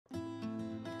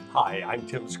Hi, I'm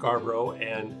Tim Scarborough,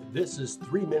 and this is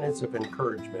 3 minutes of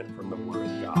encouragement from the Word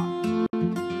of God.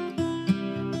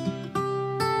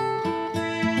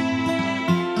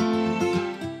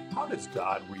 How does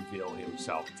God reveal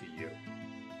Himself to you?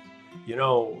 You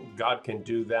know, God can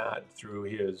do that through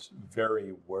His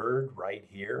very Word right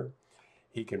here.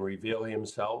 He can reveal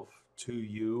Himself to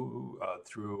you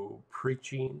through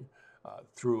preaching,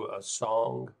 through a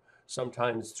song,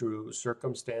 sometimes through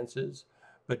circumstances.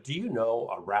 But do you know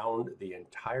around the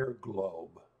entire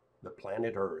globe, the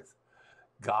planet Earth,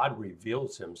 God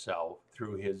reveals himself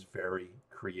through his very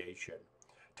creation.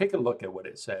 Take a look at what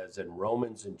it says in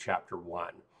Romans in chapter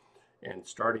 1 and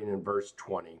starting in verse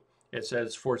 20. It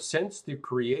says, "For since the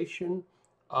creation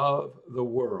of the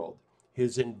world,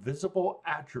 his invisible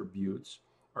attributes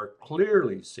are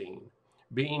clearly seen,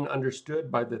 being understood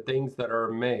by the things that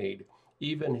are made,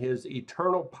 even his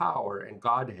eternal power and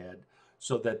Godhead,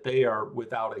 so that they are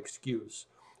without excuse."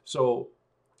 So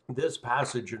this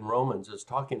passage in Romans is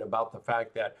talking about the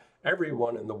fact that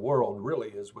everyone in the world really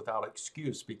is without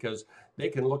excuse because they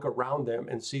can look around them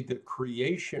and see the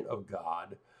creation of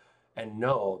God and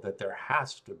know that there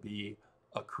has to be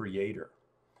a creator.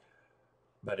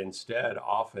 But instead,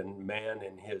 often man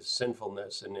in his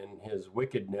sinfulness and in his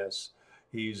wickedness,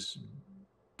 he's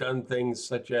done things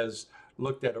such as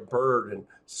looked at a bird and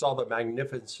saw the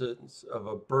magnificence of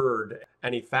a bird,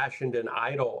 and he fashioned an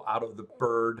idol out of the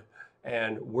bird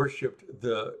and worshiped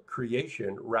the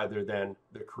creation rather than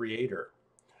the creator.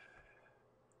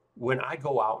 When I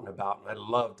go out and about, and I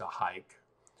love to hike,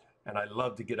 and I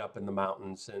love to get up in the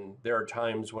mountains. And there are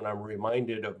times when I'm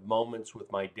reminded of moments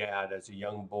with my dad as a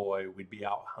young boy. We'd be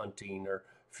out hunting or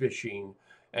fishing,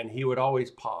 and he would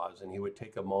always pause and he would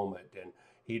take a moment and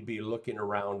he'd be looking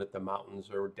around at the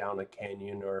mountains or down a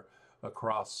canyon or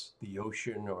across the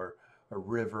ocean or a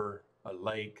river, a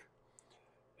lake.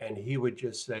 And he would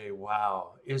just say,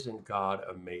 "Wow, isn't God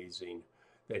amazing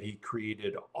that he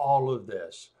created all of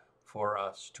this for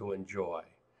us to enjoy?"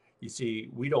 You see,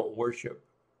 we don't worship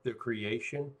the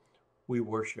creation, we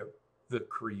worship the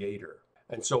creator.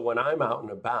 And so when I'm out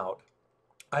and about,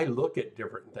 I look at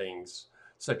different things,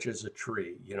 such as a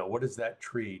tree. You know, what does that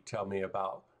tree tell me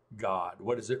about God?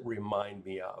 What does it remind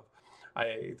me of?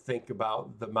 I think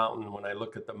about the mountain when I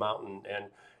look at the mountain,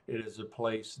 and it is a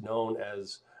place known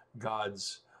as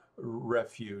God's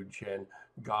refuge and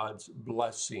God's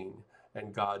blessing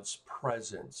and God's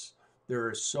presence. There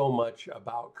is so much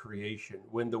about creation.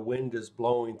 When the wind is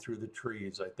blowing through the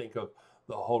trees, I think of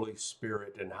the Holy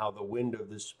Spirit and how the wind of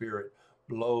the Spirit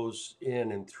blows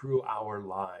in and through our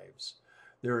lives.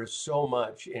 There is so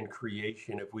much in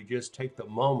creation. If we just take the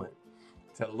moment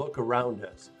to look around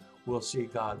us, we'll see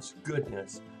God's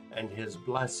goodness and his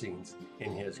blessings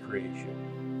in his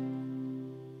creation.